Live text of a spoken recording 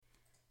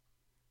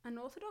An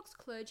Orthodox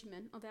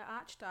clergyman of our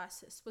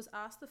archdiocese was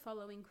asked the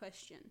following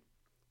question: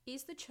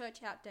 Is the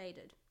church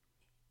outdated?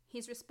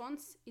 His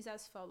response is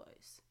as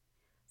follows.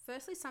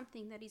 Firstly,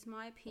 something that is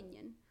my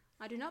opinion.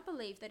 I do not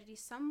believe that it is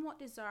somewhat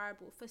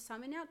desirable for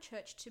some in our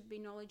church to be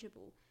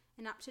knowledgeable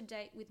and up to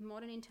date with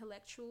modern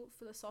intellectual,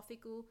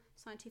 philosophical,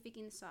 scientific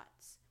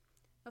insights.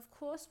 Of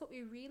course, what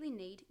we really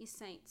need is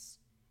saints.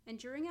 And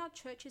during our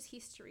church's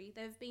history,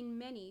 there have been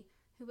many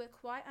who were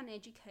quite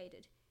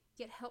uneducated,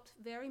 yet helped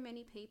very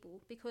many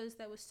people because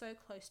they were so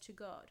close to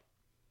God.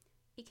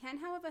 It can,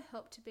 however,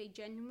 help to be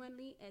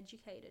genuinely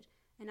educated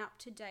and up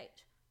to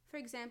date. For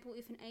example,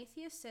 if an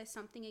atheist says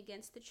something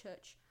against the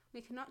church,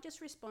 we cannot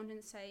just respond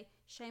and say,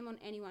 shame on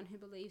anyone who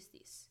believes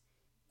this.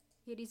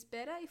 It is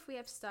better if we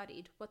have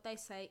studied what they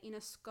say in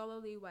a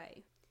scholarly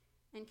way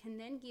and can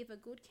then give a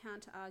good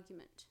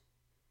counter-argument.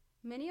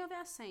 Many of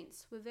our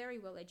saints were very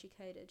well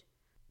educated.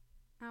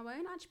 Our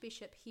own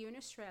Archbishop here in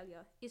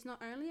Australia is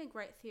not only a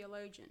great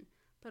theologian,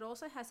 but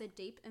also has a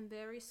deep and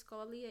very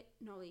scholarly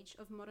knowledge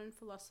of modern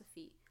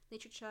philosophy,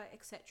 literature,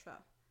 etc.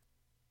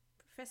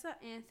 Professor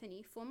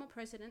Anthony, former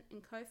president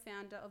and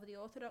co-founder of the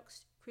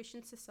Orthodox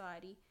Christian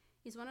Society,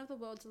 is one of the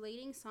world's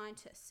leading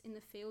scientists in the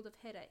field of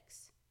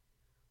headaches.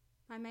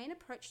 My main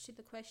approach to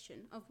the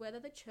question of whether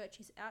the church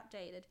is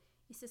outdated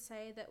is to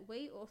say that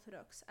we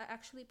Orthodox are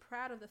actually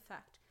proud of the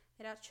fact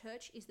that our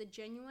church is the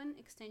genuine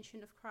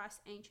extension of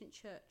Christ's ancient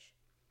church.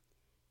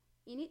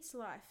 In its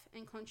life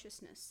and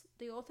consciousness,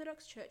 the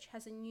Orthodox Church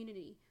has a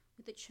unity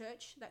with the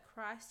church that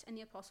Christ and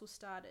the apostles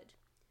started.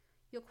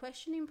 Your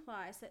question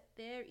implies that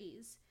there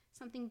is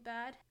something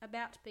bad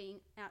about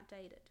being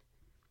outdated.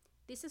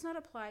 This is not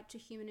applied to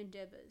human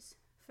endeavours.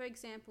 For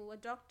example, a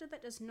doctor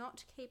that does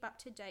not keep up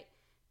to date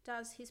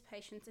does his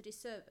patients a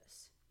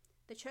disservice.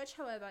 The church,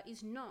 however,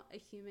 is not a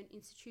human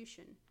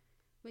institution.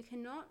 We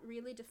cannot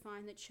really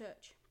define the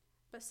church,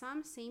 but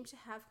some seem to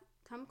have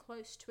come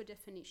close to a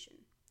definition.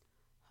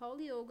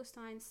 Holy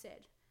Augustine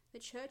said, "The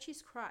church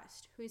is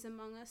Christ, who is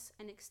among us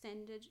and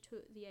extended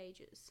to the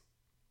ages."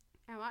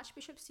 Our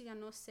Archbishop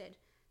Stylianos said,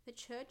 "The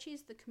church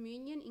is the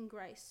communion in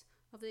grace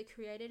of the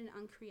created and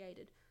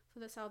uncreated, for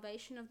the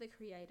salvation of the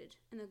created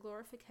and the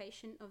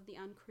glorification of the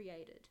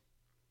uncreated."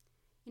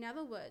 In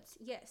other words,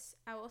 yes,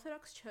 our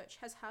Orthodox Church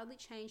has hardly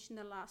changed in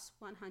the last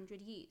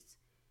 100 years.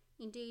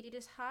 Indeed, it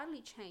has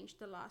hardly changed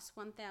the last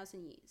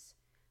 1,000 years.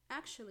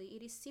 Actually,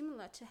 it is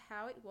similar to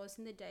how it was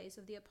in the days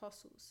of the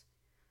apostles.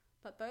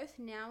 But both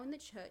now in the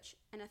church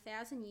and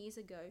 1,000 years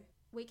ago,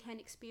 we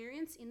can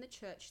experience in the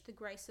church the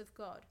grace of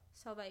God,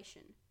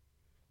 salvation.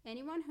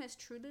 Anyone who has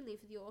truly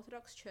lived the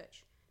Orthodox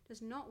Church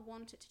does not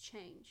want it to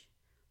change.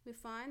 We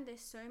find there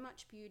so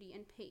much beauty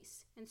and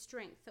peace and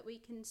strength that we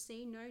can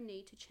see no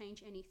need to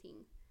change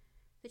anything.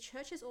 The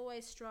church has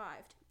always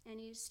strived,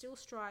 and is still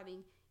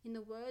striving, in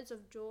the words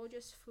of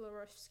Georgios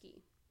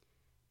Florovsky,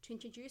 to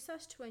introduce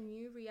us to a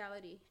new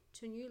reality,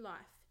 to new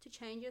life, to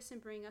change us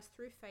and bring us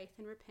through faith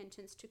and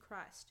repentance to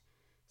Christ,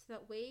 so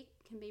that we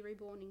can be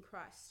reborn in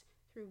Christ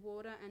through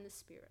water and the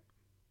Spirit.